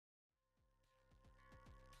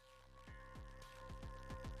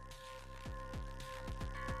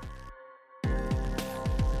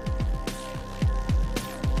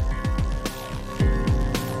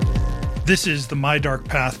This is the My Dark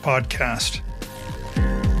Path podcast.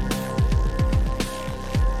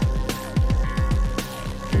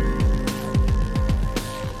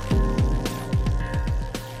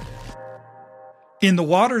 In the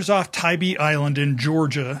waters off Tybee Island in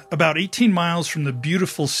Georgia, about 18 miles from the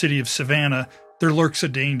beautiful city of Savannah, there lurks a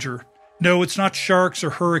danger. No, it's not sharks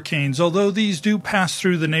or hurricanes, although these do pass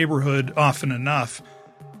through the neighborhood often enough.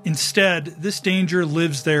 Instead, this danger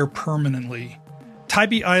lives there permanently.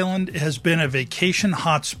 Tybee Island has been a vacation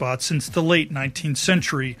hotspot since the late 19th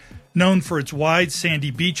century, known for its wide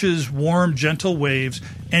sandy beaches, warm, gentle waves,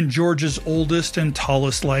 and Georgia's oldest and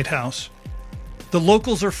tallest lighthouse. The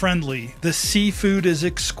locals are friendly, the seafood is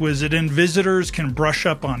exquisite, and visitors can brush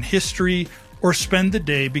up on history or spend the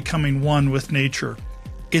day becoming one with nature.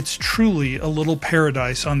 It's truly a little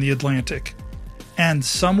paradise on the Atlantic. And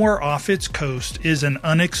somewhere off its coast is an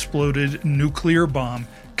unexploded nuclear bomb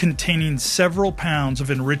containing several pounds of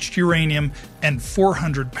enriched uranium and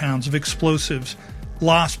 400 pounds of explosives,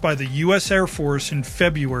 lost by the U.S. Air Force in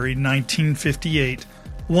February 1958,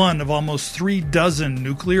 one of almost 36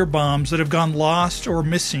 nuclear bombs that have gone lost or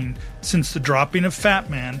missing since the dropping of Fat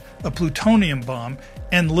Man, a plutonium bomb,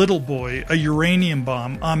 and Little Boy, a uranium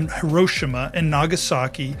bomb, on Hiroshima and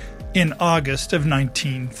Nagasaki in August of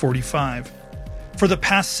 1945. For the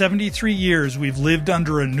past 73 years, we've lived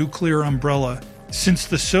under a nuclear umbrella. Since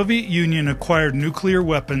the Soviet Union acquired nuclear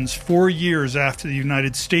weapons 4 years after the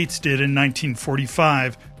United States did in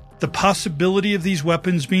 1945, the possibility of these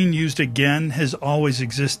weapons being used again has always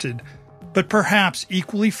existed. But perhaps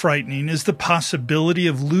equally frightening is the possibility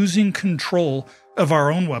of losing control of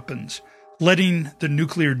our own weapons, letting the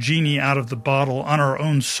nuclear genie out of the bottle on our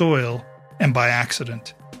own soil and by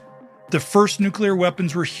accident. The first nuclear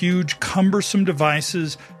weapons were huge, cumbersome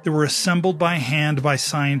devices that were assembled by hand by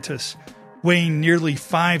scientists. Weighing nearly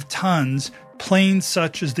 5 tons, planes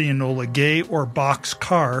such as the Enola Gay or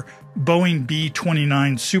Bockscar Boeing B-29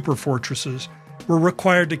 Superfortresses were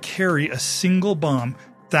required to carry a single bomb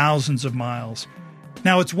thousands of miles.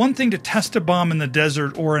 Now, it's one thing to test a bomb in the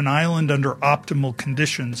desert or an island under optimal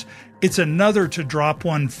conditions. It's another to drop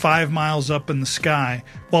one 5 miles up in the sky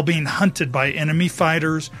while being hunted by enemy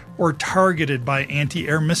fighters or targeted by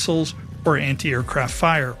anti-air missiles or anti-aircraft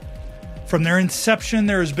fire. From their inception,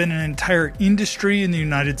 there has been an entire industry in the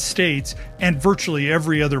United States and virtually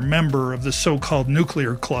every other member of the so-called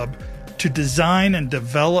nuclear club to design and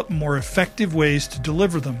develop more effective ways to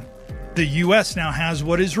deliver them. The U.S. now has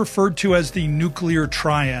what is referred to as the nuclear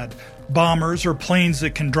triad: bombers or planes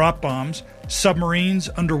that can drop bombs, submarines,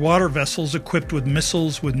 underwater vessels equipped with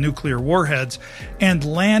missiles with nuclear warheads, and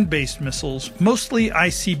land-based missiles, mostly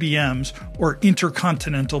ICBMs or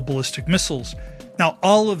intercontinental ballistic missiles. Now,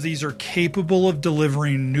 all of these are capable of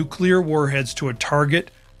delivering nuclear warheads to a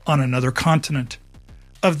target on another continent.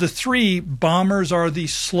 Of the three, bombers are the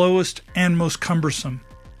slowest and most cumbersome.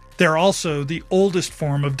 They're also the oldest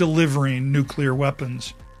form of delivering nuclear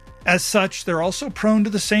weapons. As such, they're also prone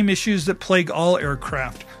to the same issues that plague all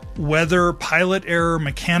aircraft: weather, pilot error,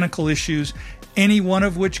 mechanical issues, any one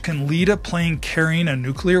of which can lead a plane carrying a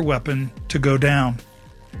nuclear weapon to go down.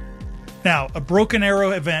 Now, a Broken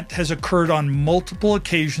Arrow event has occurred on multiple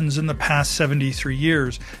occasions in the past 73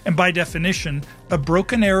 years, and by definition, a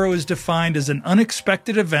Broken Arrow is defined as an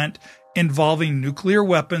unexpected event involving nuclear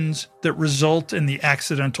weapons that result in the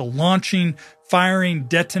accidental launching, firing,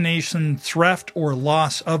 detonation, theft, or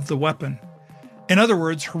loss of the weapon. In other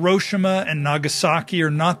words, Hiroshima and Nagasaki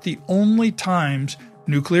are not the only times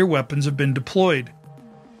nuclear weapons have been deployed.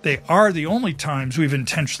 They are the only times we've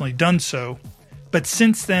intentionally done so. But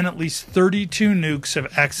since then, at least 32 nukes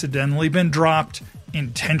have accidentally been dropped,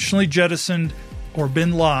 intentionally jettisoned, or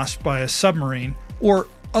been lost by a submarine, or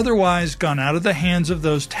otherwise gone out of the hands of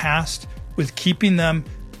those tasked with keeping them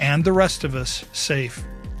and the rest of us safe.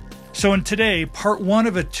 So in today, part 1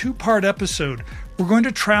 of a 2-part episode, we're going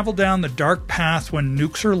to travel down the dark path when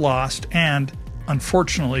nukes are lost and,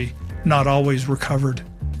 unfortunately, not always recovered.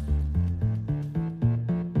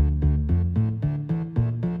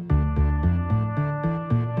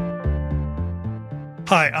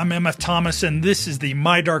 Hi, I'm MF Thomas, and this is the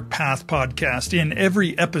My Dark Path podcast. In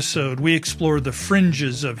every episode, we explore the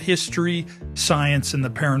fringes of history, science, and the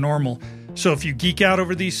paranormal. So if you geek out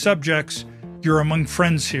over these subjects, you're among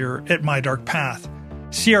friends here at My Dark Path.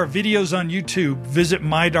 See our videos on YouTube, visit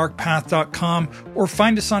mydarkpath.com, or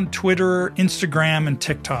find us on Twitter, Instagram, and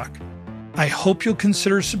TikTok. I hope you'll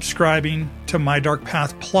consider subscribing to My Dark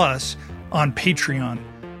Path Plus on Patreon.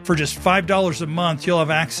 For just $5 a month, you'll have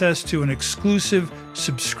access to an exclusive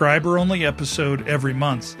subscriber-only episode every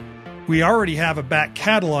month. We already have a back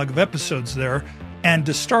catalog of episodes there, And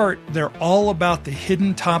to start, they're all about the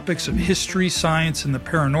hidden topics of history, science, and the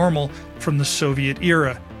paranormal from the Soviet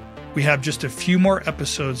era. We have just a few more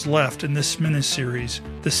episodes left in this miniseries,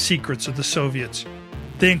 The Secrets of the Soviets.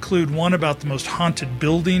 They include one about the most haunted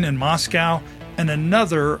building in Moscow and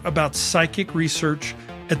another about psychic research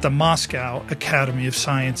at the Moscow Academy of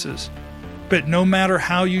Sciences. But no matter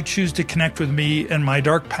how you choose to connect with me and my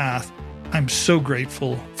dark path, I'm so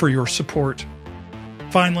grateful for your support.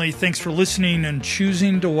 Finally, thanks for listening and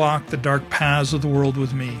choosing to walk the dark paths of the world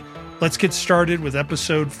with me. Let's get started with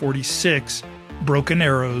episode 46, Broken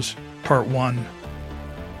Arrows, Part 1.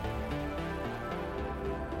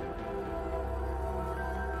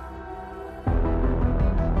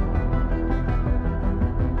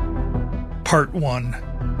 Part 1.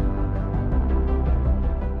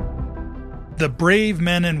 The brave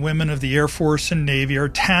men and women of the Air Force and Navy are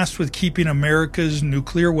tasked with keeping America's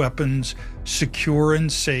nuclear weapons secure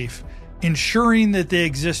and safe, ensuring that they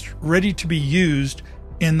exist ready to be used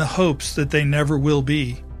in the hopes that they never will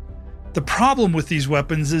be. The problem with these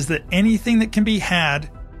weapons is that anything that can be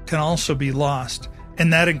had can also be lost,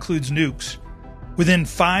 and that includes nukes. Within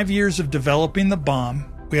 5 years of developing the bomb,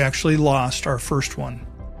 we actually lost our first one.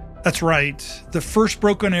 That's right, the first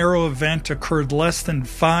Broken Arrow event occurred less than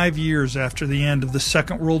 5 years after the end of the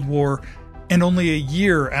Second World War and only a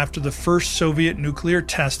year after the first Soviet nuclear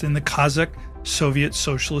test in the Kazakh Soviet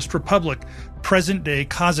Socialist Republic, present-day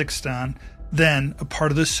Kazakhstan, then a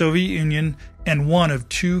part of the Soviet Union and one of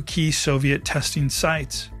 2 key Soviet testing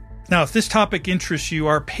sites. Now, if this topic interests you,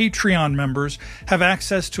 our Patreon members have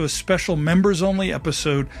access to a special members-only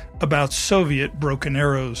episode about Soviet broken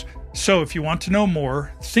arrows. So if you want to know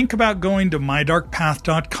more, think about going to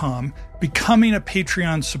mydarkpath.com, becoming a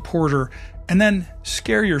Patreon supporter, and then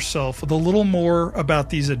scare yourself with a little more about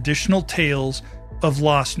these additional tales of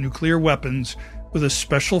lost nuclear weapons with a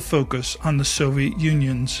special focus on the Soviet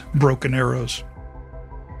Union's broken arrows.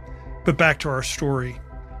 But back to our story.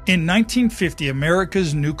 In 1950,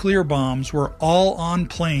 America's nuclear bombs were all on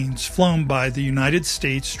planes flown by the United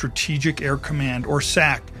States Strategic Air Command, or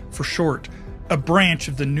SAC for short, a branch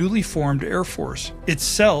of the newly formed Air Force,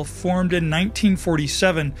 itself formed in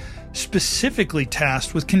 1947, specifically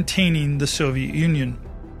tasked with containing the Soviet Union.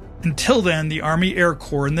 Until then, the Army Air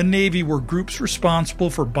Corps and the Navy were groups responsible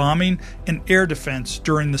for bombing and air defense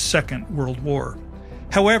during the Second World War.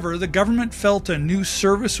 However, the government felt a new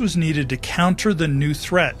service was needed to counter the new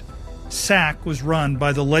threat. SAC was run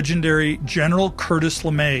by the legendary General Curtis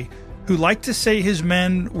LeMay, who liked to say his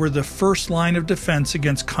men were the first line of defense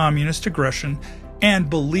against communist aggression and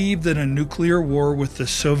believed that a nuclear war with the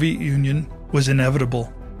Soviet Union was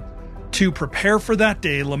inevitable. To prepare for that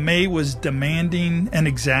day, LeMay was demanding and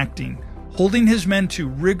exacting, holding his men to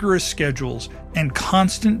rigorous schedules and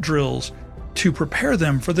constant drills to prepare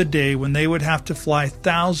them for the day when they would have to fly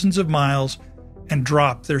thousands of miles and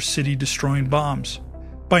drop their city-destroying bombs.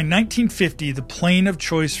 By 1950, the plane of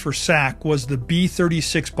choice for SAC was the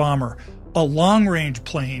B-36 bomber, a long-range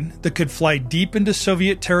plane that could fly deep into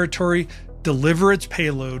Soviet territory, deliver its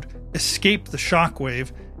payload, escape the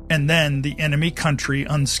shockwave, and then the enemy country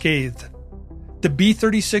unscathed. The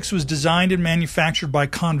B-36 was designed and manufactured by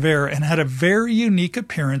Convair and had a very unique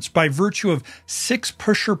appearance by virtue of 6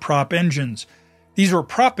 pusher prop engines. These were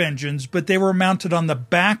prop engines, but they were mounted on the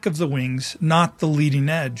back of the wings, not the leading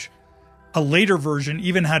edge. A later version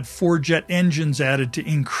even had 4 jet engines added to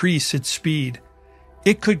increase its speed.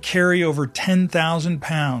 It could carry over 10,000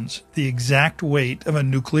 pounds, the exact weight of a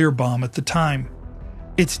nuclear bomb at the time.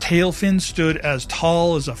 Its tail fin stood as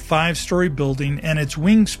tall as a 5-story building, and its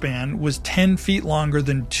wingspan was 10 feet longer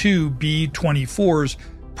than 2 B-24s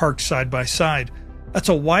parked side by side. That's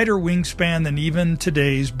a wider wingspan than even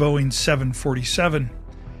today's Boeing 747.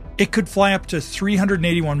 It could fly up to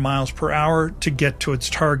 381 miles per hour to get to its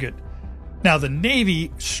target. Now, the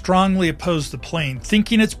Navy strongly opposed the plane,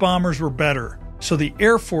 thinking its bombers were better, so the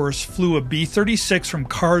Air Force flew a B-36 from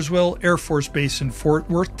Carswell Air Force Base in Fort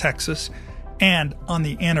Worth, Texas, and on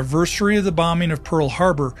the anniversary of the bombing of Pearl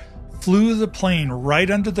Harbor, flew the plane right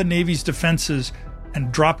under the Navy's defenses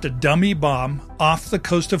and dropped a dummy bomb off the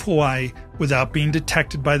coast of Hawaii without being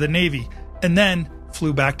detected by the Navy, and then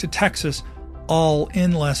flew back to Texas, all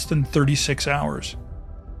in less than 36 hours.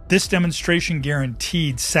 This demonstration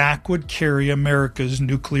guaranteed SAC would carry America's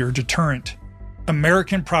nuclear deterrent.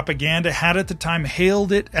 American propaganda had at the time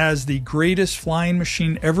hailed it as the greatest flying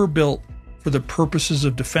machine ever built for the purposes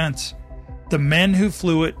of defense. The men who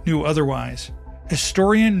flew it knew otherwise.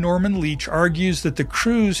 Historian Norman Leach argues that the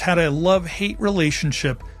crews had a love-hate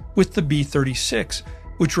relationship with the B-36,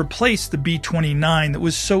 which replaced the B-29 that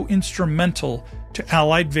was so instrumental to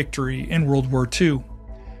Allied victory in World War II.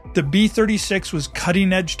 The B-36 was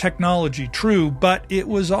cutting-edge technology, true, but it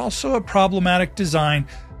was also a problematic design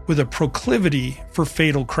with a proclivity for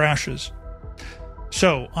fatal crashes.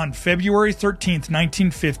 So, on February 13,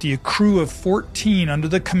 1950, a crew of 14 under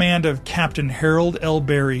the command of Captain Harold L.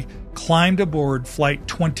 Berry climbed aboard Flight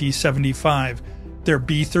 2075, their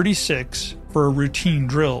B-36, for a routine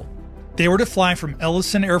drill. They were to fly from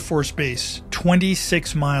Ellison Air Force Base,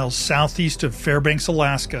 26 miles southeast of Fairbanks,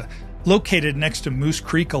 Alaska, located next to Moose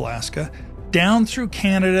Creek, Alaska, down through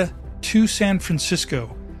Canada to San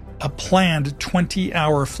Francisco, a planned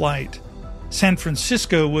 20-hour flight. San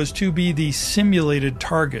Francisco was to be the simulated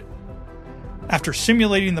target. After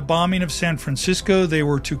simulating the bombing of San Francisco, they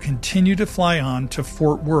were to continue to fly on to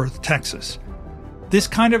Fort Worth, Texas. This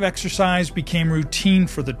kind of exercise became routine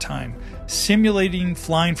for the time, simulating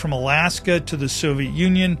flying from Alaska to the Soviet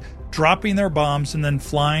Union, dropping their bombs, and then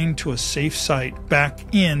flying to a safe site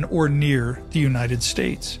back in or near the United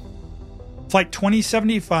States. Flight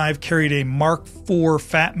 2075 carried a Mark IV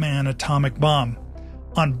Fat Man atomic bomb.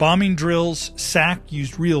 On bombing drills, SAC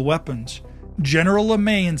used real weapons. General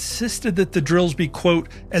LeMay insisted that the drills be, quote,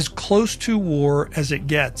 as close to war as it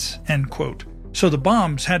gets, end quote. So the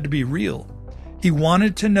bombs had to be real. He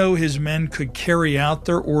wanted to know his men could carry out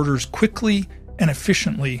their orders quickly and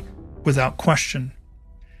efficiently without question.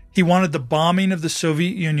 He wanted the bombing of the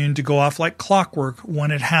Soviet Union to go off like clockwork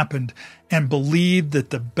when it happened, and believed that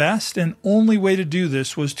the best and only way to do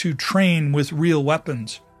this was to train with real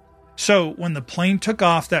weapons. So, when the plane took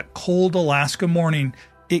off that cold Alaska morning,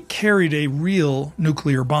 it carried a real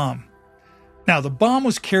nuclear bomb. Now, the bomb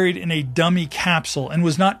was carried in a dummy capsule and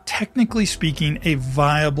was not, technically speaking, a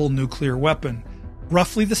viable nuclear weapon.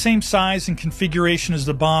 Roughly the same size and configuration as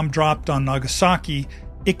the bomb dropped on Nagasaki,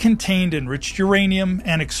 it contained enriched uranium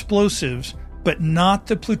and explosives, but not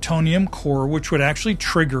the plutonium core, which would actually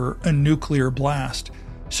trigger a nuclear blast.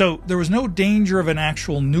 So there was no danger of an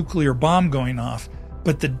actual nuclear bomb going off,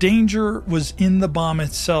 but the danger was in the bomb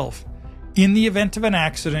itself. In the event of an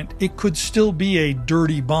accident, it could still be a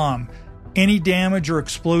dirty bomb. Any damage or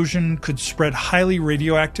explosion could spread highly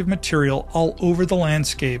radioactive material all over the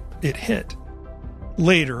landscape it hit.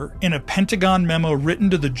 Later, in a Pentagon memo written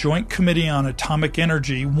to the Joint Committee on Atomic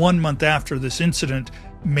Energy 1 month after this incident,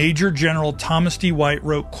 Major General Thomas D. White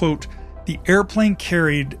wrote, quote, "The airplane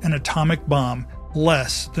carried an atomic bomb,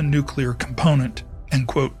 less the nuclear component," end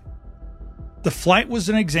quote. The flight was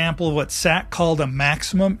an example of what SAC called a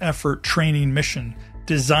maximum effort training mission,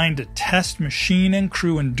 designed to test machine and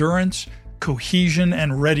crew endurance, cohesion,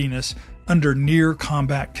 and readiness under near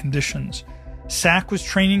combat conditions. SAC was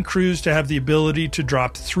training crews to have the ability to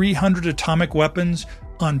drop 300 atomic weapons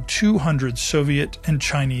on 200 Soviet and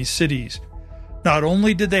Chinese cities. Not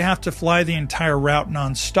only did they have to fly the entire route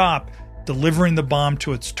nonstop, delivering the bomb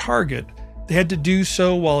to its target, they had to do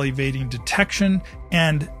so while evading detection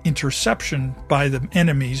and interception by the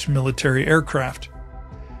enemy's military aircraft.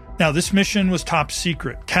 Now, this mission was top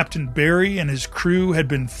secret. Captain Berry and his crew had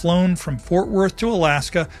been flown from Fort Worth to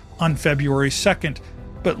Alaska on February 2nd,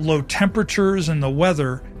 but low temperatures and the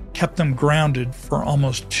weather kept them grounded for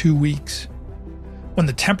almost 2 weeks. When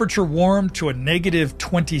the temperature warmed to a negative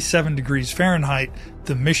 27 degrees Fahrenheit,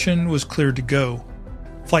 the mission was cleared to go.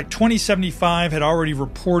 Flight 2075 had already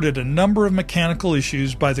reported a number of mechanical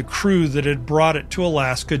issues by the crew that had brought it to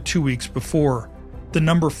Alaska 2 weeks before. The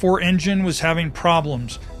number 4 engine was having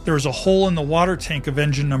problems. There was a hole in the water tank of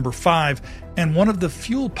engine number 5, and one of the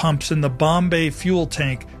fuel pumps in the Bombay fuel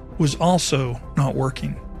tank was also not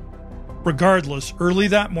working. Regardless, early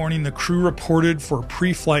that morning the crew reported for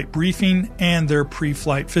pre-flight briefing and their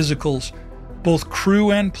pre-flight physicals. Both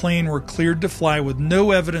crew and plane were cleared to fly with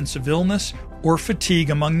no evidence of illness or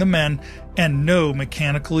fatigue among the men, and no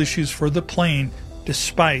mechanical issues for the plane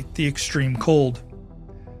despite the extreme cold.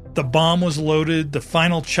 The bomb was loaded, the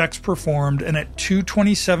final checks performed, and at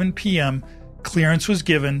 2:27 p.m. clearance was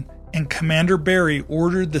given and Commander Berry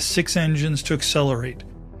ordered the 6 engines to accelerate.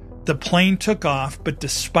 The plane took off, but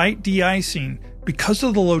despite de-icing, because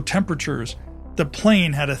of the low temperatures, the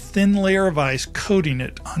plane had a thin layer of ice coating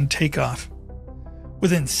it on takeoff.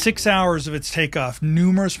 Within 6 hours of its takeoff,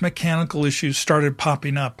 numerous mechanical issues started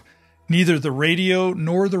popping up. Neither the radio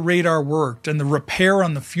nor the radar worked, and the repair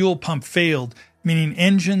on the fuel pump failed, meaning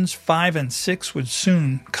engines 5 and 6 would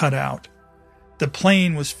soon cut out. The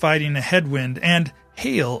plane was fighting a headwind and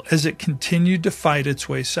hail as it continued to fight its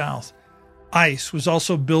way south. Ice was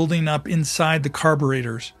also building up inside the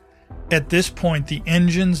carburetors. At this point, the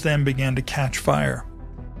engines then began to catch fire.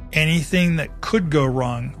 Anything that could go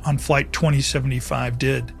wrong on Flight 2075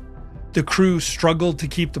 did. The crew struggled to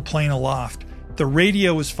keep the plane aloft. The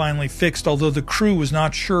radio was finally fixed, although the crew was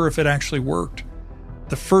not sure if it actually worked.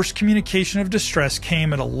 The first communication of distress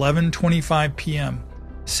came at 11:25 p.m.,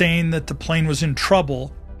 saying that the plane was in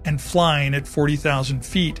trouble and flying at 40,000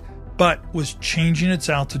 feet, but was changing its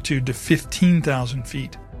altitude to 15,000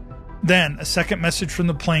 feet. Then a second message from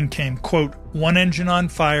the plane came, quote, "One engine on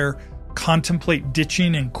fire, contemplate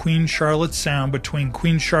ditching in Queen Charlotte Sound between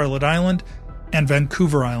Queen Charlotte Island and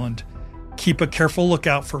Vancouver Island. Keep a careful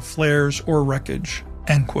lookout for flares or wreckage,"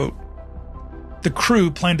 end quote. The crew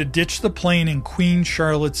planned to ditch the plane in Queen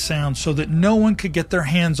Charlotte Sound so that no one could get their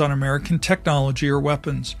hands on American technology or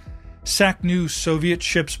weapons. SAC knew Soviet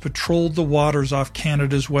ships patrolled the waters off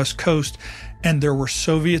Canada's west coast, and there were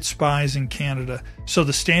Soviet spies in Canada. So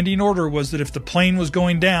the standing order was that if the plane was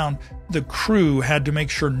going down, the crew had to make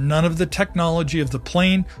sure none of the technology of the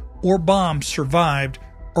plane or bomb survived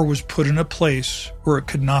or was put in a place where it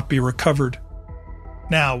could not be recovered.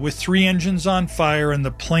 Now, with 3 engines on fire and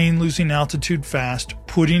the plane losing altitude fast,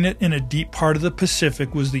 putting it in a deep part of the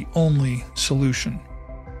Pacific was the only solution.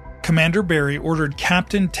 Commander Barry ordered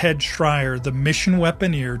Captain Ted Schreier, the mission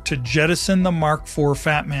weaponeer, to jettison the Mark IV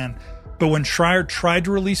Fat Man, but when Schreier tried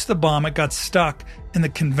to release the bomb, it got stuck and the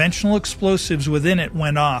conventional explosives within it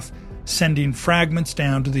went off, sending fragments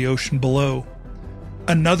down to the ocean below.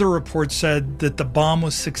 Another report said that the bomb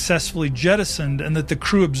was successfully jettisoned and that the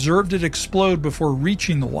crew observed it explode before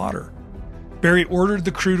reaching the water. Barry ordered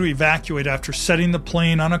the crew to evacuate after setting the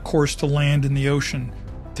plane on a course to land in the ocean.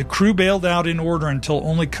 The crew bailed out in order until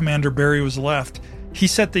only Commander Barry was left. He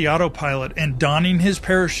set the autopilot and, donning his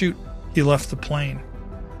parachute, he left the plane.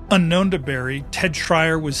 Unknown to Barry, Ted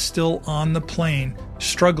Schreier was still on the plane,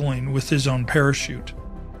 struggling with his own parachute.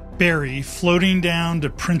 Barry, floating down to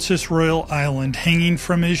Princess Royal Island, hanging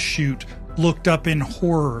from his chute, looked up in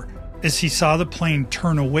horror as he saw the plane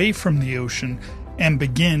turn away from the ocean and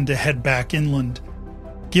begin to head back inland.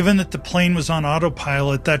 Given that the plane was on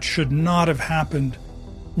autopilot, that should not have happened.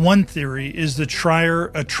 One theory is that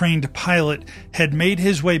Schreier, a trained pilot, had made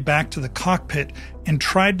his way back to the cockpit and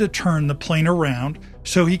tried to turn the plane around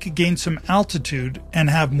so he could gain some altitude and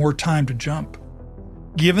have more time to jump.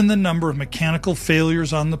 Given the number of mechanical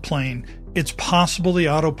failures on the plane, it's possible the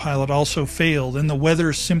autopilot also failed and the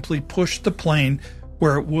weather simply pushed the plane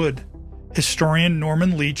where it would. Historian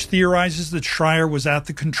Norman Leach theorizes that Schreier was at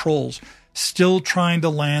the controls, still trying to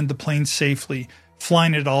land the plane safely,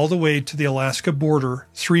 flying it all the way to the Alaska border,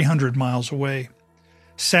 300 miles away.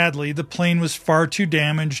 Sadly, the plane was far too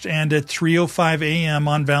damaged, and at 3:05 a.m.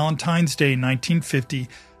 on Valentine's Day 1950,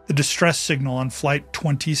 the distress signal on Flight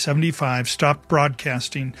 2075 stopped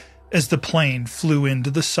broadcasting as the plane flew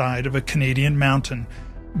into the side of a Canadian mountain,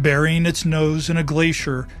 burying its nose in a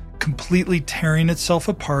glacier, completely tearing itself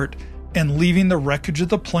apart, and leaving the wreckage of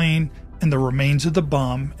the plane and the remains of the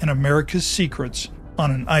bomb and America's secrets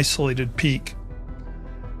on an isolated peak.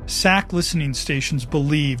 SAC listening stations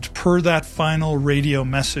believed, per that final radio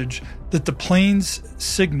message, that the plane's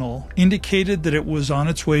signal indicated that it was on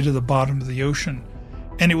its way to the bottom of the ocean,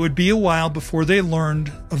 and it would be a while before they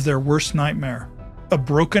learned of their worst nightmare. A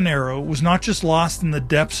broken arrow was not just lost in the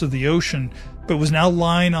depths of the ocean, but was now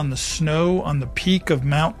lying on the snow on the peak of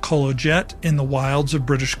Mount Colojet in the wilds of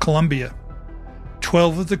British Columbia.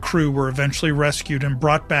 12 of the crew were eventually rescued and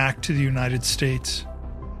brought back to the United States.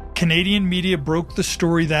 Canadian media broke the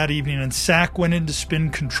story that evening, and SAC went into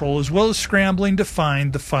spin control as well as scrambling to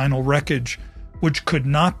find the final wreckage, which could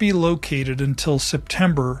not be located until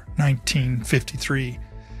September 1953.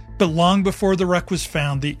 But long before the wreck was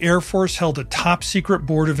found, the Air Force held a top-secret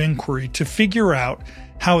board of inquiry to figure out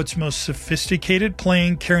how its most sophisticated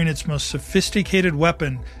plane carrying its most sophisticated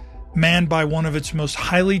weapon, manned by one of its most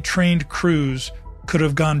highly trained crews, could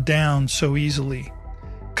have gone down so easily.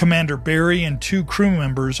 Commander Barry and 2 crew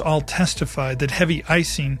members all testified that heavy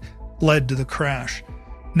icing led to the crash.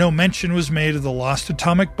 No mention was made of the lost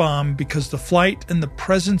atomic bomb because the flight and the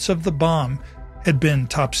presence of the bomb had been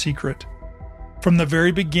top secret. From the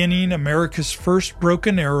very beginning, America's first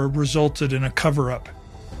broken arrow resulted in a cover-up.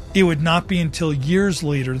 It would not be until years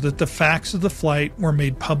later that the facts of the flight were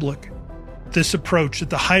made public. This approach at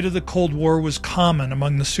the height of the Cold War was common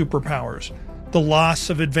among the superpowers. The loss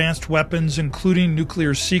of advanced weapons, including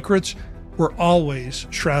nuclear secrets, were always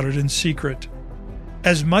shrouded in secret.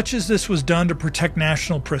 As much as this was done to protect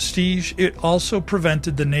national prestige, it also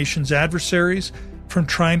prevented the nation's adversaries from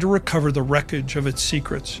trying to recover the wreckage of its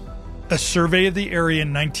secrets. A survey of the area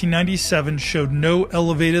in 1997 showed no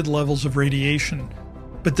elevated levels of radiation,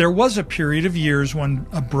 but there was a period of years when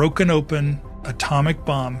a broken open atomic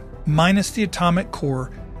bomb, minus the atomic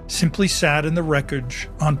core, simply sat in the wreckage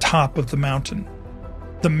on top of the mountain.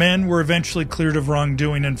 The men were eventually cleared of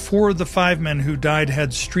wrongdoing, and 4 of the 5 men who died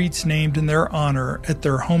had streets named in their honor at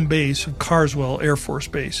their home base of Carswell Air Force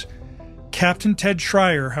Base. Captain Ted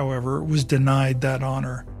Schreier, however, was denied that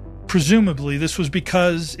honor. Presumably, this was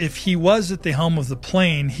because if he was at the helm of the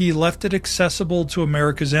plane, he left it accessible to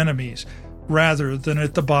America's enemies rather than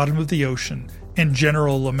at the bottom of the ocean, and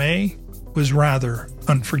General LeMay was rather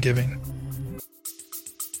unforgiving.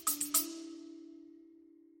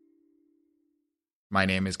 My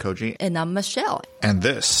name is Koji. And I'm Michelle. And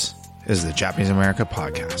this is the Japanese America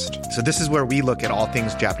Podcast. So this is where we look at all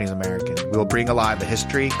things Japanese American. We will bring alive the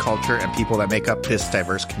history, culture, and people that make up this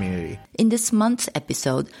diverse community. In this month's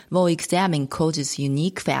episode, we'll examine Koji's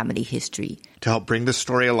unique family history. To help bring the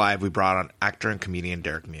story alive, we brought on actor and comedian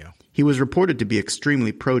Derek Mew. He was reported to be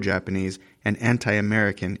extremely pro-Japanese and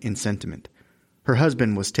anti-American in sentiment. Her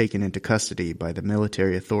husband was taken into custody by the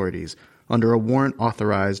military authorities under a warrant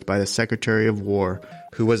authorized by the Secretary of War.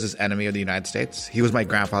 Who was this enemy of the United States? He was my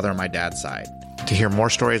grandfather on my dad's side. To hear more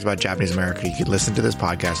stories about Japanese America, you can listen to this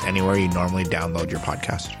podcast anywhere you normally download your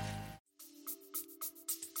podcast.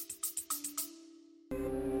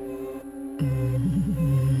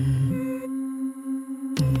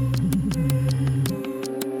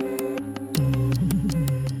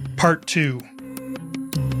 Part 2.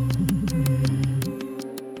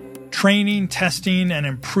 Training, testing, and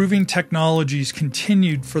improving technologies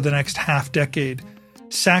continued for the next half-decade.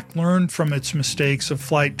 SAC learned from its mistakes of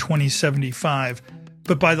Flight 2075,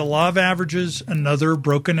 but by the law of averages, another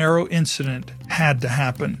Broken Arrow incident had to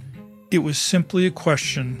happen. It was simply a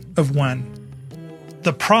question of when.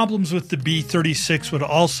 The problems with the B-36 would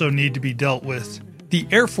also need to be dealt with. The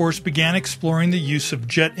Air Force began exploring the use of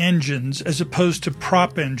jet engines as opposed to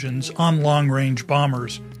prop engines on long-range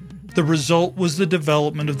bombers. The result was the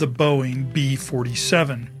development of the Boeing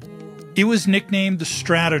B-47. It was nicknamed the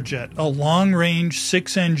Stratojet, a long-range,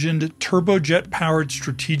 6-engined, turbojet-powered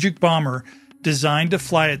strategic bomber designed to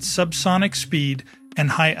fly at subsonic speed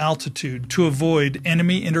and high altitude to avoid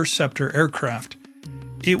enemy interceptor aircraft.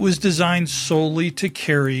 It was designed solely to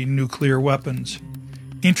carry nuclear weapons.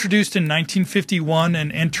 Introduced in 1951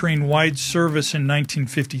 and entering wide service in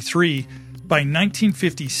 1953, by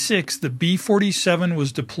 1956, the B-47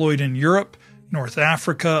 was deployed in Europe, North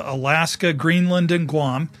Africa, Alaska, Greenland, and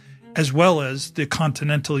Guam, as well as the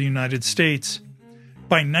continental United States.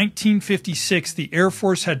 By 1956, the Air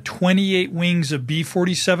Force had 28 wings of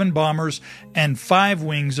B-47 bombers and 5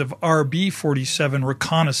 wings of RB-47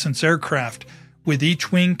 reconnaissance aircraft, with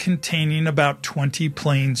each wing containing about 20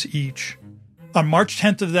 planes each. On March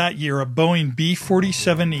 10th of that year, a Boeing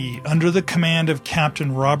B-47E, under the command of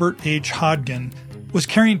Captain Robert H. Hodgkin, was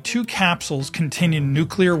carrying 2 capsules containing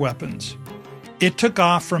nuclear weapons. It took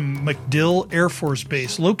off from MacDill Air Force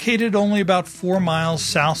Base, located only about 4 miles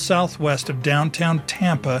south-southwest of downtown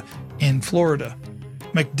Tampa in Florida.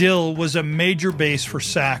 MacDill was a major base for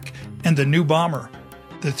SAC and the new bomber.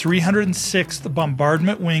 The 306th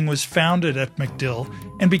Bombardment Wing was founded at MacDill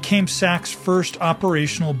and became SAC's first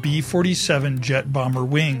operational B-47 jet bomber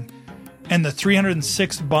wing. And the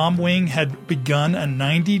 306th Bomb Wing had begun a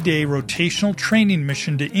 90-day rotational training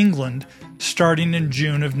mission to England starting in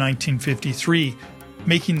June of 1953,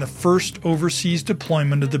 making the first overseas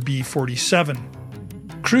deployment of the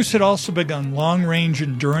B-47. Crews had also begun long-range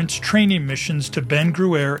endurance training missions to Ben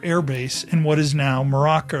Gruer Air Base in what is now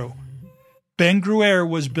Morocco. Ben Gruer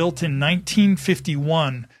was built in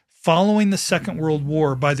 1951 following the Second World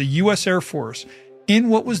War by the U.S. Air Force in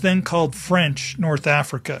what was then called French North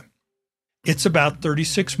Africa. It's about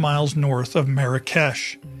 36 miles north of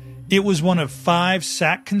Marrakesh. It was one of 5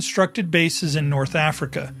 SAC-constructed bases in North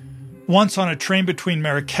Africa. Once on a train between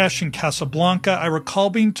Marrakesh and Casablanca, I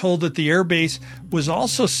recall being told that the airbase was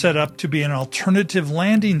also set up to be an alternative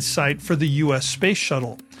landing site for the U.S. Space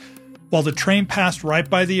Shuttle. While the train passed right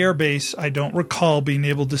by the airbase, I don't recall being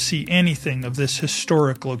able to see anything of this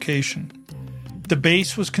historic location. The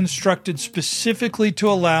base was constructed specifically to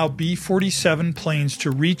allow B-47 planes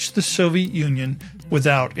to reach the Soviet Union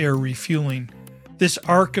without air refueling. This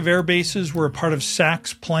arc of air bases were a part of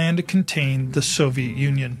SAC's plan to contain the Soviet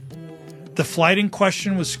Union. The flight in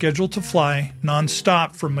question was scheduled to fly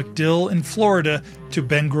non-stop from MacDill in Florida to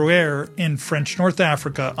Ben Gruer in French North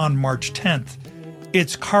Africa on March 10th.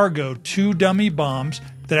 Its cargo, 2 dummy bombs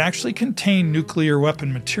that actually contained nuclear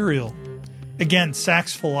weapon material. Again,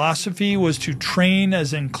 SAC's philosophy was to train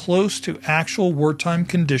as in close to actual wartime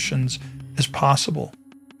conditions as possible.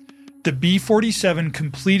 The B-47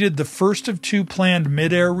 completed the first of 2 planned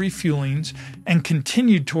mid-air refuelings and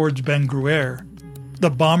continued towards Ben Gruer. The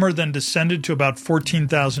bomber then descended to about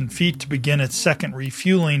 14,000 feet to begin its second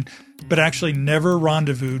refueling, but actually never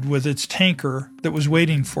rendezvoused with its tanker that was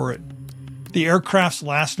waiting for it. The aircraft's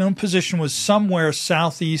last known position was somewhere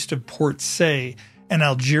southeast of Port Said, an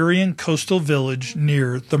Algerian coastal village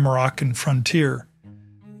near the Moroccan frontier.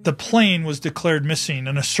 The plane was declared missing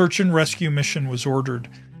and a search and rescue mission was ordered.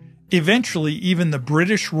 Eventually, even the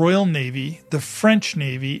British Royal Navy, the French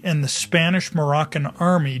Navy, and the Spanish Moroccan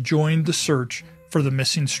Army joined the search for the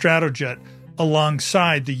missing Stratojet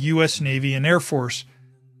alongside the U.S. Navy and Air Force.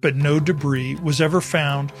 But no debris was ever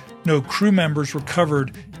found, no crew members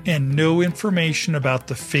recovered, and no information about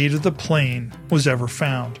the fate of the plane was ever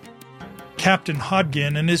found. Captain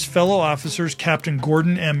Hodgkin and his fellow officers, Captain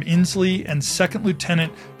Gordon M. Inslee and Second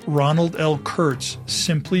Lieutenant Ronald L. Kurtz,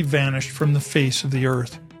 simply vanished from the face of the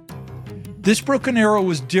earth. This Broken Arrow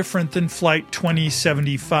was different than Flight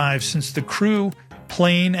 2075 since the crew,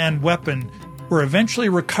 plane, and weapon were eventually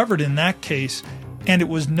recovered in that case, and it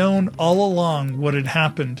was known all along what had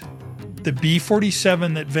happened. The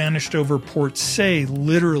B-47 that vanished over Port Said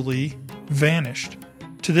literally vanished.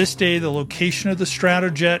 To this day, the location of the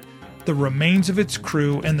Stratojet, the remains of its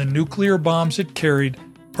crew, and the nuclear bombs it carried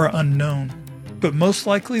are unknown, but most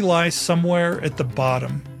likely lie somewhere at the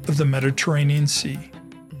bottom of the Mediterranean Sea.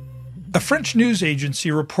 A French news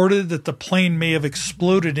agency reported that the plane may have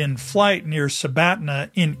exploded in flight near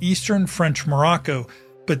Sabatna in eastern French Morocco,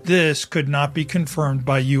 but this could not be confirmed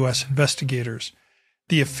by U.S. investigators.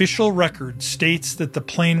 The official record states that the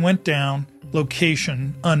plane went down,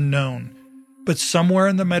 location unknown. But somewhere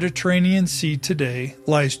in the Mediterranean Sea today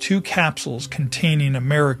lies 2 capsules containing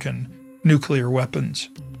American nuclear weapons.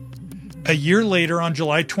 A year later, on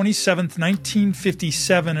July 27,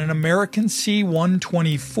 1957, an American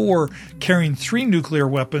C-124 carrying 3 nuclear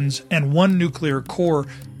weapons and 1 nuclear core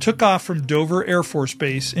took off from Dover Air Force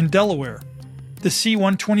Base in Delaware. The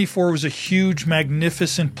C-124 was a huge,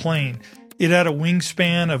 magnificent plane. It had a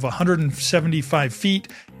wingspan of 175 feet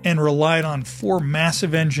and relied on 4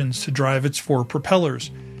 massive engines to drive its 4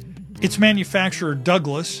 propellers. Its manufacturer,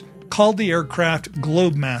 Douglas, called the aircraft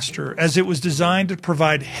Globemaster, as it was designed to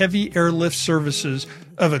provide heavy airlift services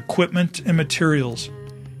of equipment and materials.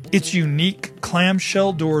 Its unique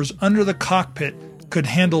clamshell doors under the cockpit could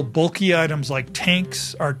handle bulky items like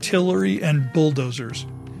tanks, artillery, and bulldozers.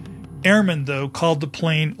 Airmen, though, called the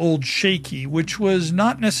plane Old Shaky, which was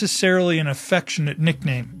not necessarily an affectionate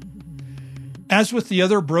nickname. As with the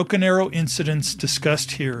other Broken Arrow incidents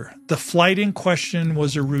discussed here, the flight in question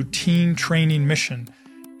was a routine training mission,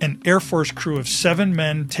 an Air Force crew of 7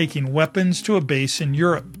 men taking weapons to a base in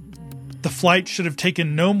Europe. The flight should have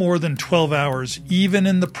taken no more than 12 hours, even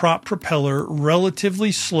in the prop propeller,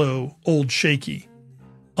 relatively slow Old Shaky.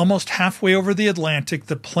 Almost halfway over the Atlantic,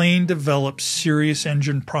 the plane developed serious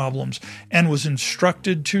engine problems and was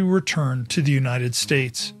instructed to return to the United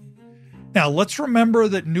States. Now, let's remember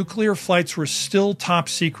that nuclear flights were still top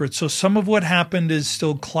secret, so some of what happened is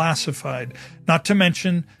still classified, not to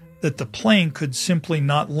mention that the plane could simply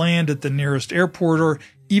not land at the nearest airport or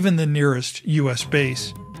even the nearest U.S.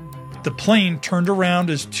 base. The plane turned around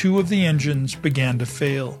as 2 of the engines began to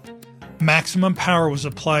fail. Maximum power was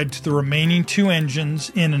applied to the remaining 2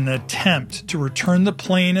 engines in an attempt to return the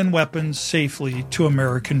plane and weapons safely to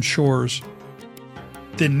American shores.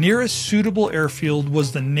 The nearest suitable airfield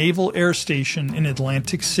was the Naval Air Station in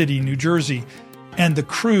Atlantic City, New Jersey, and the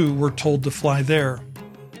crew were told to fly there.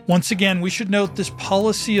 Once again, we should note this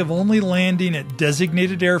policy of only landing at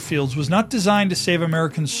designated airfields was not designed to save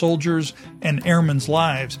American soldiers and airmen's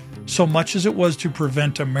lives so much as it was to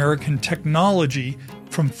prevent American technology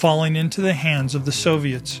from falling into the hands of the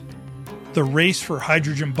Soviets. The race for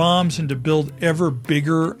hydrogen bombs and to build ever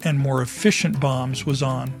bigger and more efficient bombs was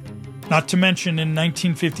on. Not to mention, in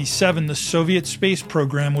 1957, the Soviet space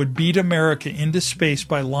program would beat America into space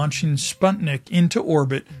by launching Sputnik into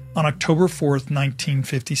orbit on October 4th,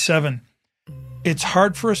 1957. It's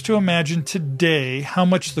hard for us to imagine today how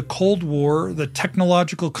much the Cold War, the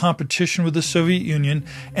technological competition with the Soviet Union,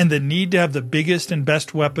 and the need to have the biggest and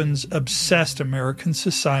best weapons obsessed American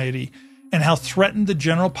society, and how threatened the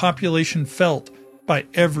general population felt by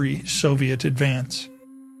every Soviet advance.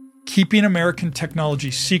 Keeping American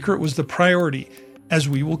technology secret was the priority, as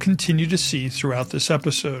we will continue to see throughout this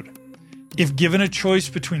episode. If given a choice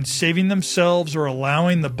between saving themselves or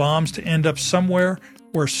allowing the bombs to end up somewhere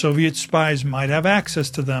where Soviet spies might have access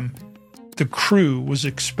to them, the crew was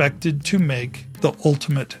expected to make the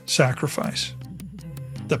ultimate sacrifice.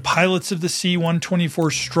 The pilots of the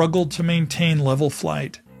C-124 struggled to maintain level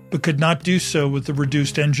flight, but could not do so with the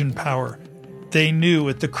reduced engine power. They knew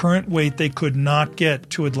at the current weight they could not get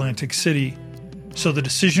to Atlantic City, so the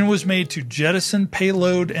decision was made to jettison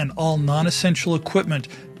payload and all non-essential equipment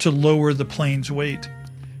to lower the plane's weight.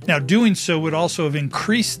 Now, doing so would also have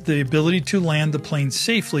increased the ability to land the plane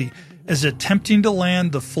safely, as attempting to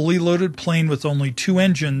land the fully loaded plane with only 2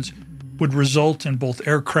 engines would result in both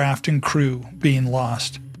aircraft and crew being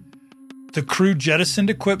lost. The crew jettisoned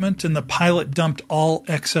equipment and the pilot dumped all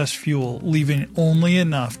excess fuel, leaving only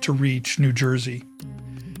enough to reach New Jersey.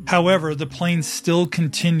 However, the plane still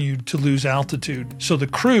continued to lose altitude, so the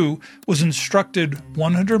crew was instructed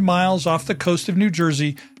 100 miles off the coast of New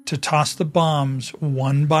Jersey to toss the bombs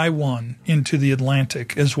one by one into the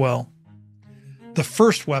Atlantic as well. The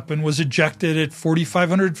first weapon was ejected at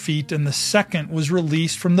 4,500 feet and the second was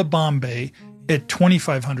released from the bomb bay at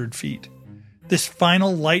 2,500 feet. This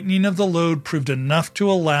final lightening of the load proved enough to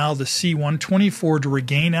allow the C-124 to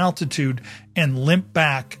regain altitude and limp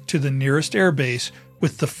back to the nearest airbase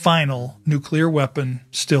with the final nuclear weapon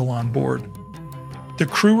still on board. The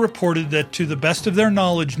crew reported that to the best of their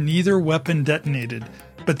knowledge, neither weapon detonated,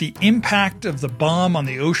 but the impact of the bomb on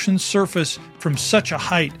the ocean's surface from such a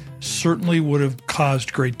height certainly would have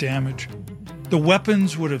caused great damage. The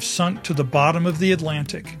weapons would have sunk to the bottom of the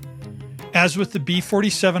Atlantic. As with the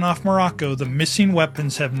B-47 off Morocco, the missing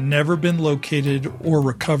weapons have never been located or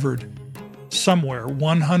recovered. Somewhere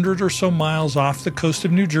 100 or so miles off the coast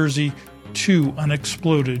of New Jersey, 2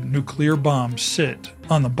 unexploded nuclear bombs sit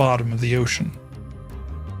on the bottom of the ocean.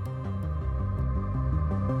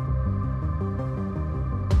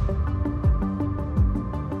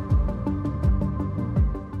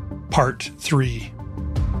 Part 3.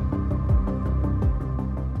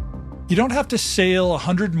 You don't have to sail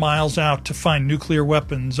 100 miles out to find nuclear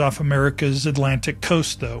weapons off America's Atlantic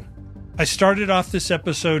coast, though. I started off this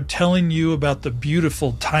episode telling you about the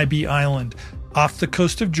beautiful Tybee Island off the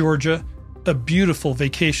coast of Georgia, a beautiful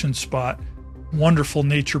vacation spot, wonderful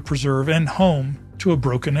nature preserve, and home to a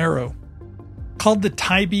broken arrow. Called the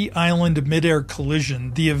Tybee Island Mid-Air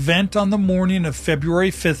Collision, the event on the morning of February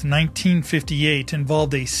 5, 1958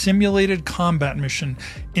 involved a simulated combat mission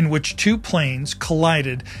in which 2 planes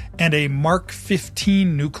collided and a Mark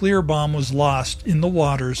 15 nuclear bomb was lost in the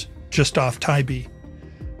waters just off Tybee.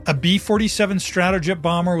 A B-47 Stratojet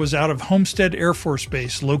bomber was out of Homestead Air Force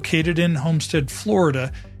Base, located in Homestead,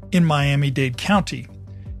 Florida, in Miami-Dade County.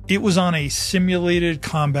 It was on a simulated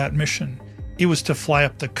combat mission. It was to fly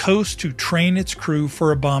up the coast to train its crew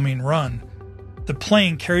for a bombing run. The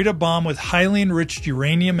plane carried a bomb with highly enriched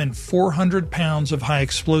uranium and 400 pounds of high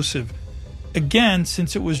explosive. Again,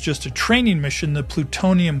 since it was just a training mission, the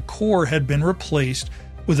plutonium core had been replaced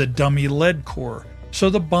with a dummy lead core, so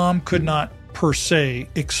the bomb could not, per se,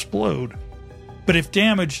 explode. But if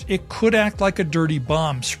damaged, it could act like a dirty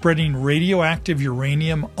bomb, spreading radioactive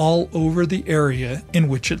uranium all over the area in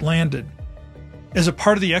which it landed. As a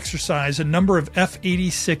part of the exercise, a number of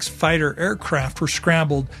F-86 fighter aircraft were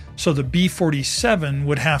scrambled, so the B-47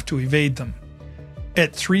 would have to evade them.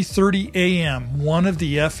 At 3:30 a.m., one of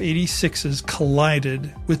the F-86s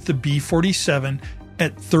collided with the B-47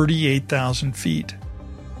 at 38,000 feet.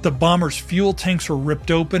 The bomber's fuel tanks were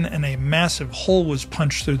ripped open and a massive hole was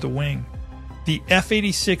punched through the wing. The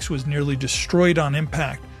F-86 was nearly destroyed on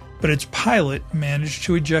impact, but its pilot managed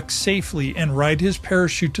to eject safely and ride his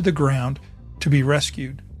parachute to the ground to be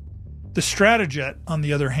rescued. The Stratojet, on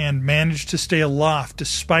the other hand, managed to stay aloft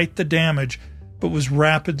despite the damage, but was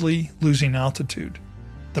rapidly losing altitude.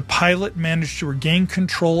 The pilot managed to regain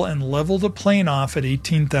control and level the plane off at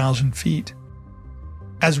 18,000 feet.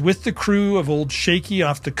 As with the crew of Old Shaky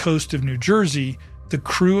off the coast of New Jersey, the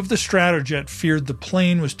crew of the Stratojet feared the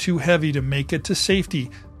plane was too heavy to make it to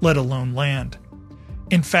safety, let alone land.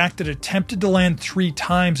 In fact, it attempted to land 3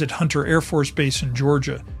 times at Hunter Air Force Base in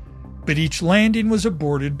Georgia, but each landing was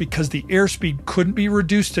aborted because the airspeed couldn't be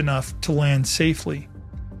reduced enough to land safely.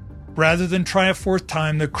 Rather than try a 4th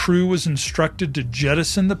time, the crew was instructed to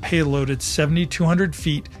jettison the payload at 7,200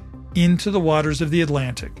 feet into the waters of the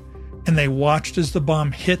Atlantic, and they watched as the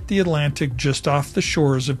bomb hit the Atlantic just off the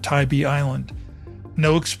shores of Tybee Island.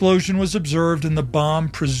 No explosion was observed and the bomb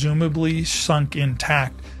presumably sunk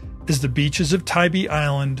intact, as the beaches of Tybee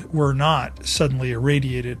Island were not suddenly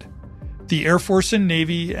irradiated. The Air Force and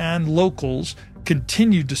Navy and locals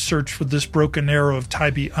continued to search for this broken arrow of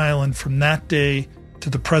Tybee Island from that day to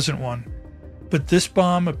the present one. But this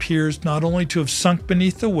bomb appears not only to have sunk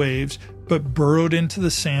beneath the waves, but burrowed into the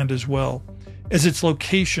sand as well, as its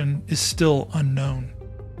location is still unknown.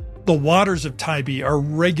 The waters of Tybee are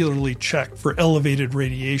regularly checked for elevated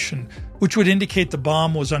radiation, which would indicate the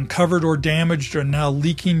bomb was uncovered or damaged or now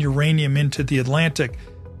leaking uranium into the Atlantic,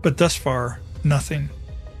 but thus far, nothing.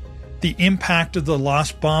 The impact of the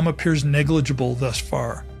lost bomb appears negligible thus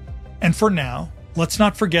far. And for now, let's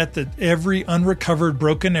not forget that every unrecovered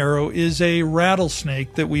broken arrow is a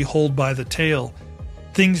rattlesnake that we hold by the tail.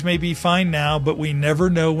 Things may be fine now, but we never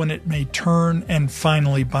know when it may turn and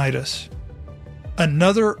finally bite us.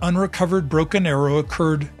 Another unrecovered broken arrow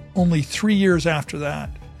occurred only 3 years after that.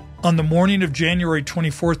 On the morning of January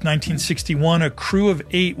 24, 1961, a crew of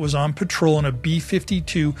 8 was on patrol in a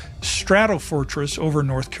B-52 Stratofortress over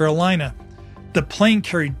North Carolina. The plane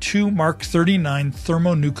carried 2 Mark 39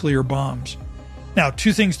 thermonuclear bombs. Now,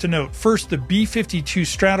 2 things to note. First, the B-52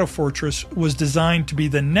 Stratofortress was designed to be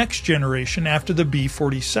the next generation after the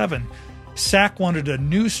B-47. SAC wanted a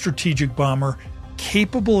new strategic bomber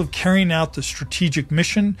capable of carrying out the strategic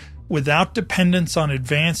mission without dependence on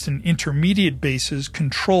advanced and intermediate bases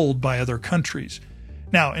controlled by other countries.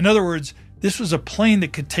 Now, in other words, this was a plane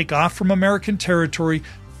that could take off from American territory,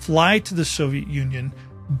 fly to the Soviet Union,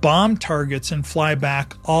 bomb targets, and fly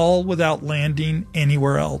back, all without landing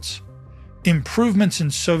anywhere else. Improvements in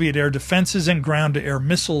Soviet air defenses and ground-to-air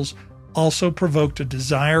missiles also provoked a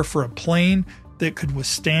desire for a plane that could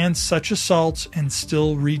withstand such assaults and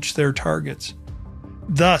still reach their targets.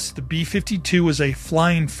 Thus, the B-52 was a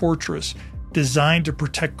flying fortress designed to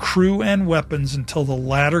protect crew and weapons until the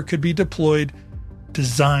latter could be deployed,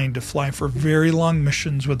 designed to fly for very long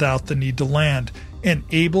missions without the need to land, and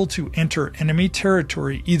able to enter enemy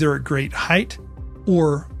territory either at great height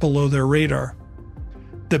or below their radar.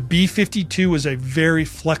 The B-52 was a very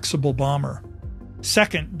flexible bomber.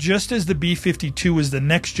 Second, just as the B-52 was the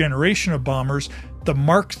next generation of bombers, the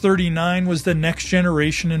Mark 39 was the next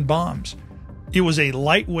generation in bombs. It was a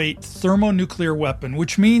lightweight thermonuclear weapon,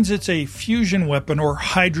 which means it's a fusion weapon or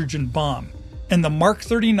hydrogen bomb. And the Mark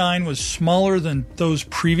 39 was smaller than those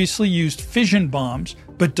previously used fission bombs,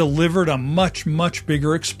 but delivered a much, much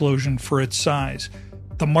bigger explosion for its size.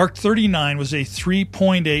 The Mark 39 was a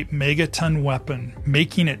 3.8 megaton weapon,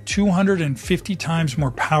 making it 250 times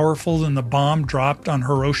more powerful than the bomb dropped on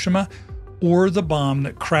Hiroshima or the bomb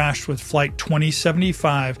that crashed with Flight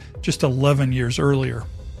 2075 just 11 years earlier.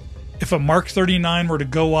 If a Mark 39 were to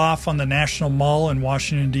go off on the National Mall in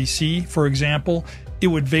Washington, D.C., for example, it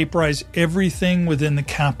would vaporize everything within the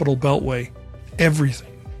Capitol Beltway. Everything.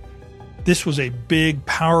 This was a big,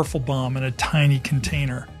 powerful bomb in a tiny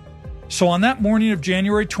container. So on that morning of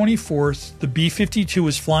January 24th, the B-52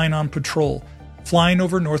 was flying on patrol, flying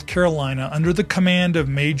over North Carolina under the command of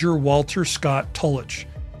Major Walter Scott Tullich.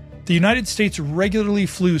 The United States regularly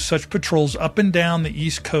flew such patrols up and down the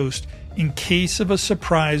East Coast in case of a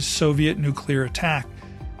surprise Soviet nuclear attack.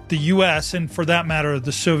 The U.S., and for that matter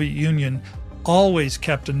the Soviet Union, always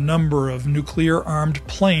kept a number of nuclear-armed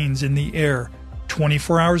planes in the air,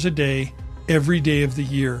 24 hours a day, every day of the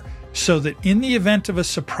year, so that in the event of a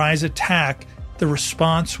surprise attack, the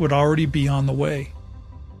response would already be on the way.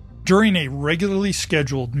 During a regularly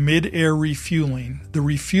scheduled mid-air refueling, the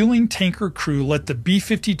refueling tanker crew let the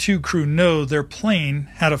B-52 crew know their plane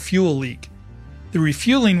had a fuel leak. The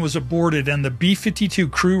refueling was aborted and the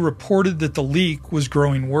B-52 crew reported that the leak was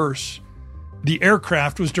growing worse. The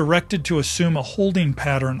aircraft was directed to assume a holding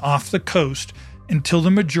pattern off the coast until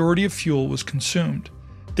the majority of fuel was consumed.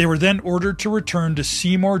 They were then ordered to return to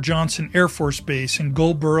Seymour Johnson Air Force Base in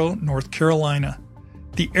Goldboro, North Carolina.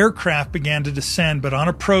 The aircraft began to descend, but on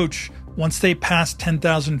approach, once they passed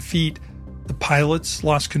 10,000 feet, the pilots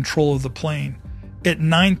lost control of the plane. At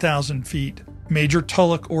 9,000 feet, Major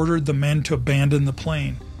Tullich ordered the men to abandon the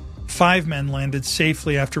plane. 5 men landed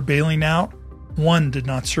safely after bailing out. 1 did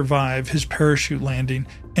not survive his parachute landing,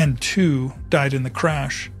 and 2 died in the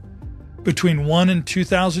crash. Between 1 and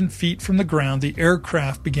 2,000 feet from the ground, the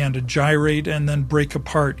aircraft began to gyrate and then break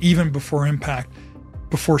apart even before impact,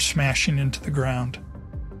 before smashing into the ground.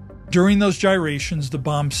 During those gyrations, the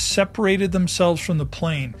bombs separated themselves from the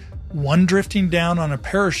plane, one drifting down on a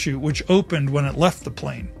parachute which opened when it left the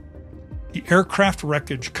plane. The aircraft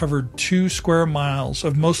wreckage covered 2 square miles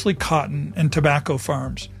of mostly cotton and tobacco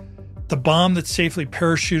farms. The bomb that safely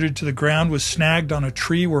parachuted to the ground was snagged on a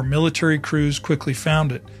tree where military crews quickly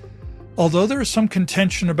found it. Although there is some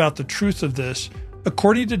contention about the truth of this,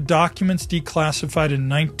 according to documents declassified in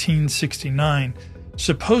 1969,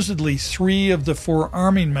 supposedly 3 of the 4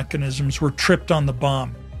 arming mechanisms were tripped on the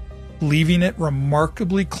bomb, leaving it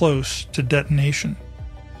remarkably close to detonation.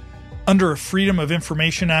 Under a Freedom of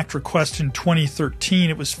Information Act request in 2013,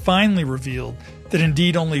 it was finally revealed that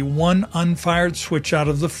indeed only 1 unfired switch out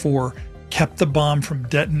of the 4 kept the bomb from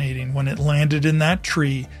detonating when it landed in that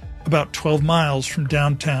tree about 12 miles from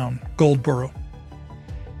downtown Goldboro.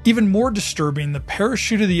 Even more disturbing, the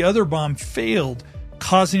parachute of the other bomb failed,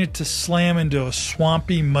 causing it to slam into a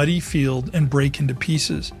swampy, muddy field and break into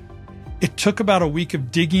pieces. It took about a week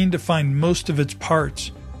of digging to find most of its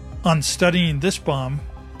parts. On studying this bomb,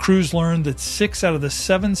 crews learned that 6 out of the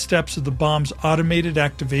 7 steps of the bomb's automated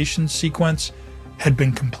activation sequence had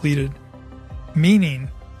been completed, meaning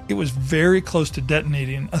it was very close to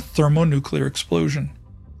detonating a thermonuclear explosion.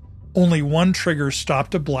 Only one trigger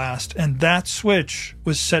stopped a blast, and that switch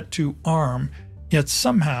was set to arm, yet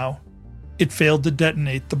somehow it failed to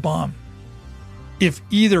detonate the bomb. If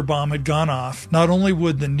either bomb had gone off, not only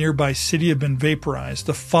would the nearby city have been vaporized,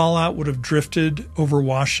 the fallout would have drifted over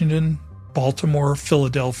Washington, Baltimore,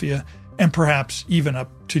 Philadelphia, and perhaps even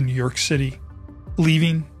up to New York City,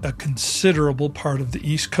 leaving a considerable part of the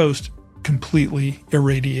East Coast completely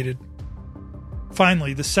irradiated.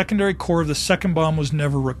 Finally, the secondary core of the second bomb was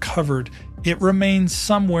never recovered. It remains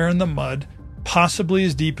somewhere in the mud, possibly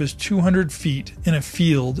as deep as 200 feet in a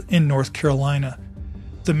field in North Carolina.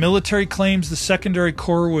 The military claims the secondary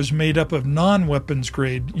core was made up of non-weapons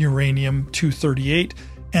grade uranium-238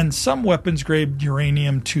 and some weapons grade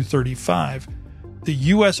uranium-235. The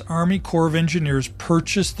U.S. Army Corps of Engineers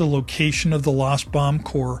purchased the location of the lost bomb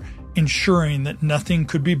core, ensuring that nothing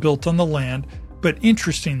could be built on the land, but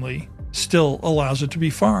interestingly, still allows it to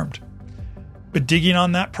be farmed. But digging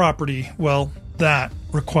on that property, well, that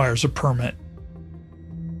requires a permit.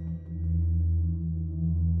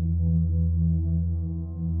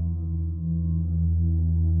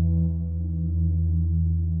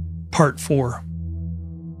 Part 4.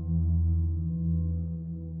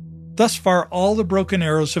 Thus far, all the broken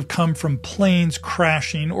arrows have come from planes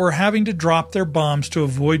crashing or having to drop their bombs to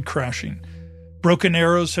avoid crashing. Broken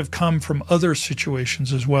arrows have come from other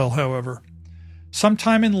situations as well, however.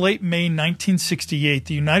 Sometime in late May 1968,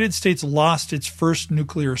 the United States lost its first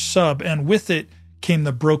nuclear sub, and with it came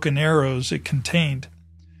the broken arrows it contained.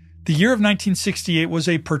 The year of 1968 was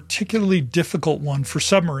a particularly difficult one for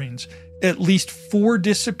submarines. At least 4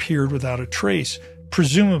 disappeared without a trace,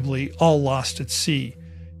 presumably all lost at sea.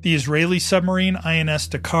 The Israeli submarine INS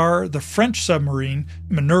Dakar, the French submarine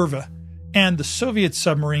Minerva, and the Soviet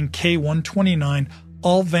submarine K-129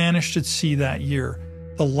 all vanished at sea that year,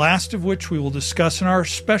 the last of which we will discuss in our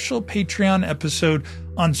special Patreon episode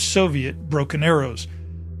on Soviet broken arrows.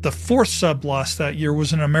 The 4th sub lost that year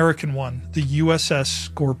was an American one, the USS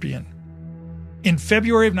Scorpion. In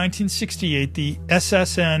February of 1968, the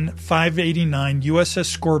SSN-589 USS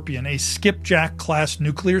Scorpion, a Skipjack-class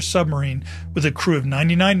nuclear submarine with a crew of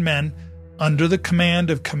 99 men under the command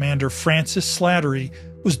of Commander Francis Slattery,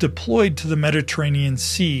 was deployed to the Mediterranean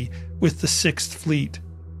Sea with the 6th Fleet.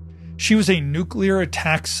 She was a nuclear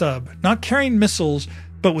attack sub, not carrying missiles,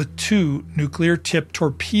 but with 2 nuclear-tipped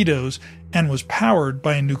torpedoes and was powered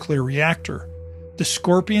by a nuclear reactor. The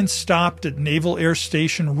Scorpion stopped at Naval Air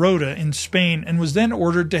Station Rota in Spain and was then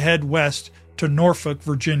ordered to head west to Norfolk,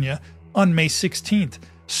 Virginia on May 16th,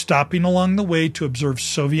 stopping along the way to observe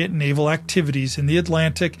Soviet naval activities in the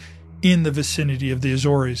Atlantic in the vicinity of the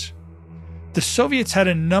Azores. The Soviets had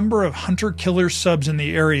a number of hunter-killer subs in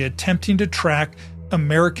the area attempting to track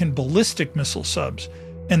American ballistic missile subs,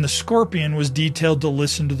 and the Scorpion was detailed to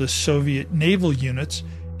listen to the Soviet naval units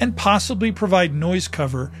and possibly provide noise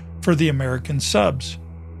cover for the American subs.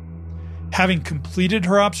 Having completed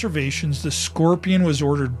her observations, the Scorpion was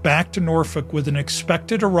ordered back to Norfolk with an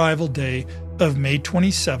expected arrival day of May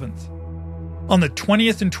 27th. On the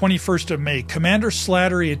 20th and 21st of May, Commander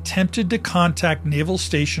Slattery attempted to contact Naval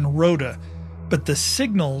Station Rota, but the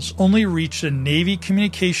signals only reached a Navy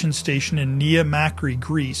communication station in Nia Makri,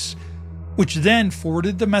 Greece, which then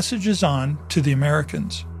forwarded the messages on to the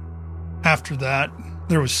Americans. After that,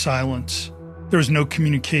 there was silence. There was no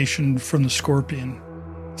communication from the Scorpion.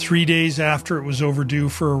 3 days after it was overdue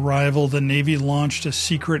for arrival, the Navy launched a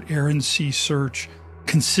secret air and sea search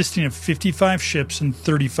consisting of 55 ships and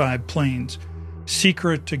 35 planes.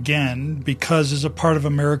 Secret again, because as a part of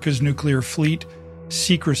America's nuclear fleet,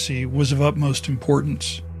 secrecy was of utmost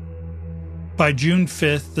importance. By June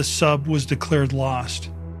 5th, the sub was declared lost.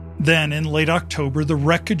 Then, in late October, the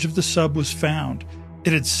wreckage of the sub was found.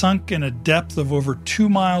 It had sunk in a depth of over 2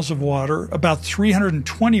 miles of water, about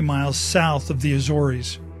 320 miles south of the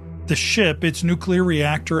Azores. The ship, its nuclear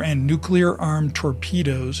reactor, and nuclear-armed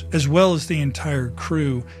torpedoes, as well as the entire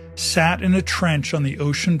crew, sat in a trench on the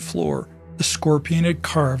ocean floor the Scorpion had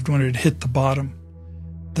carved when it hit the bottom.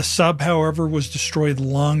 The sub, however, was destroyed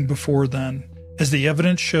long before then. As the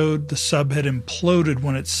evidence showed, the sub had imploded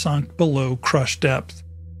when it sunk below crush depth.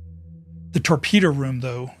 The torpedo room,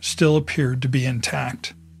 though, still appeared to be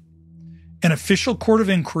intact. An official court of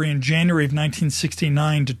inquiry in January of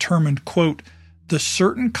 1969 determined, quote, "The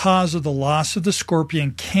certain cause of the loss of the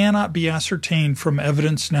Scorpion cannot be ascertained from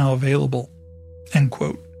evidence now available," end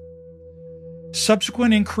quote.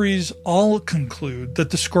 Subsequent inquiries all conclude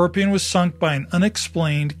that the Scorpion was sunk by an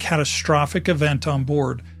unexplained catastrophic event on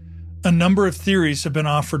board. A number of theories have been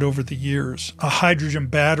offered over the years: a hydrogen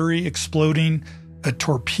battery exploding, a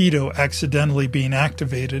torpedo accidentally being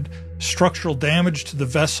activated, structural damage to the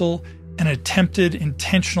vessel, an attempted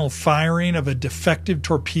intentional firing of a defective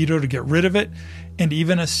torpedo to get rid of it, and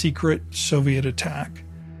even a secret Soviet attack.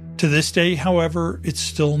 To this day, however, it's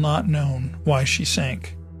still not known why she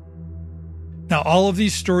sank. Now, all of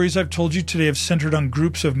these stories I've told you today have centered on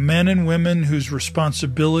groups of men and women whose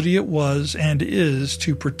responsibility it was and is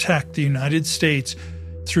to protect the United States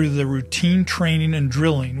through the routine training and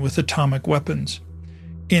drilling with atomic weapons.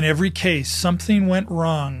 In every case, something went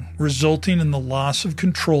wrong, resulting in the loss of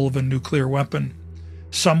control of a nuclear weapon.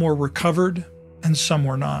 Some were recovered, and some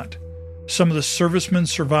were not. Some of the servicemen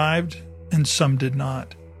survived, and some did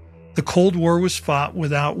not. The Cold War was fought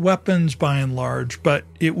without weapons by and large, but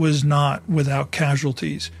it was not without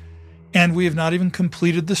casualties. And we have not even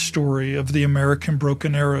completed the story of the American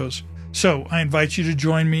Broken Arrows. So I invite you to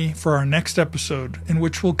join me for our next episode, in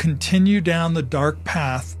which we'll continue down the dark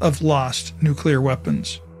path of lost nuclear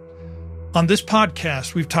weapons. On this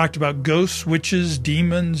podcast, we've talked about ghosts, witches,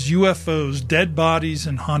 demons, UFOs, dead bodies,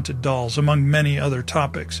 and haunted dolls, among many other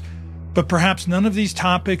topics. But perhaps none of these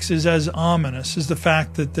topics is as ominous as the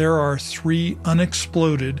fact that there are 3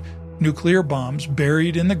 unexploded nuclear bombs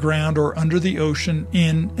buried in the ground or under the ocean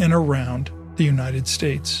in and around the United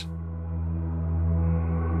States.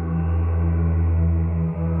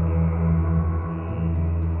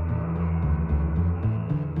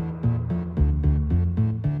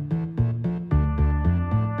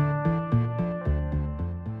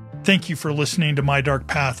 Thank you for listening to My Dark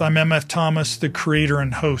Path. I'm MF Thomas, the creator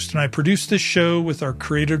and host, and I produce this show with our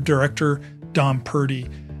creative director, Dom Purdy.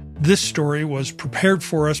 This story was prepared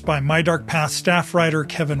for us by My Dark Path staff writer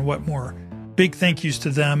Kevin Wetmore. Big thank yous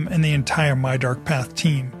to them and the entire My Dark Path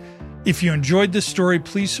team. If you enjoyed this story,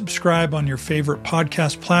 please subscribe on your favorite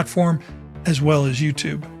podcast platform as well as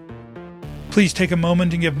YouTube. Please take a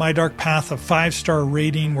moment and give My Dark Path a 5-star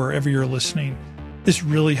rating wherever you're listening. This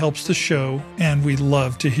really helps the show, and we'd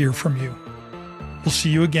love to hear from you. We'll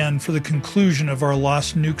see you again for the conclusion of our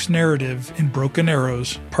Lost Nukes narrative in Broken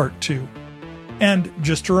Arrows Part 2. And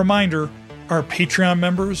just a reminder, our Patreon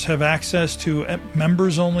members have access to a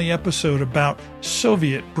members-only episode about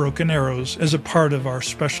Soviet broken arrows as a part of our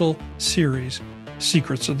special series,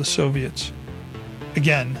 Secrets of the Soviets.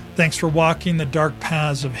 Again, thanks for walking the dark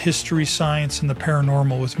paths of history, science, and the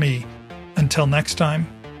paranormal with me. Until next time,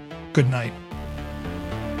 good night.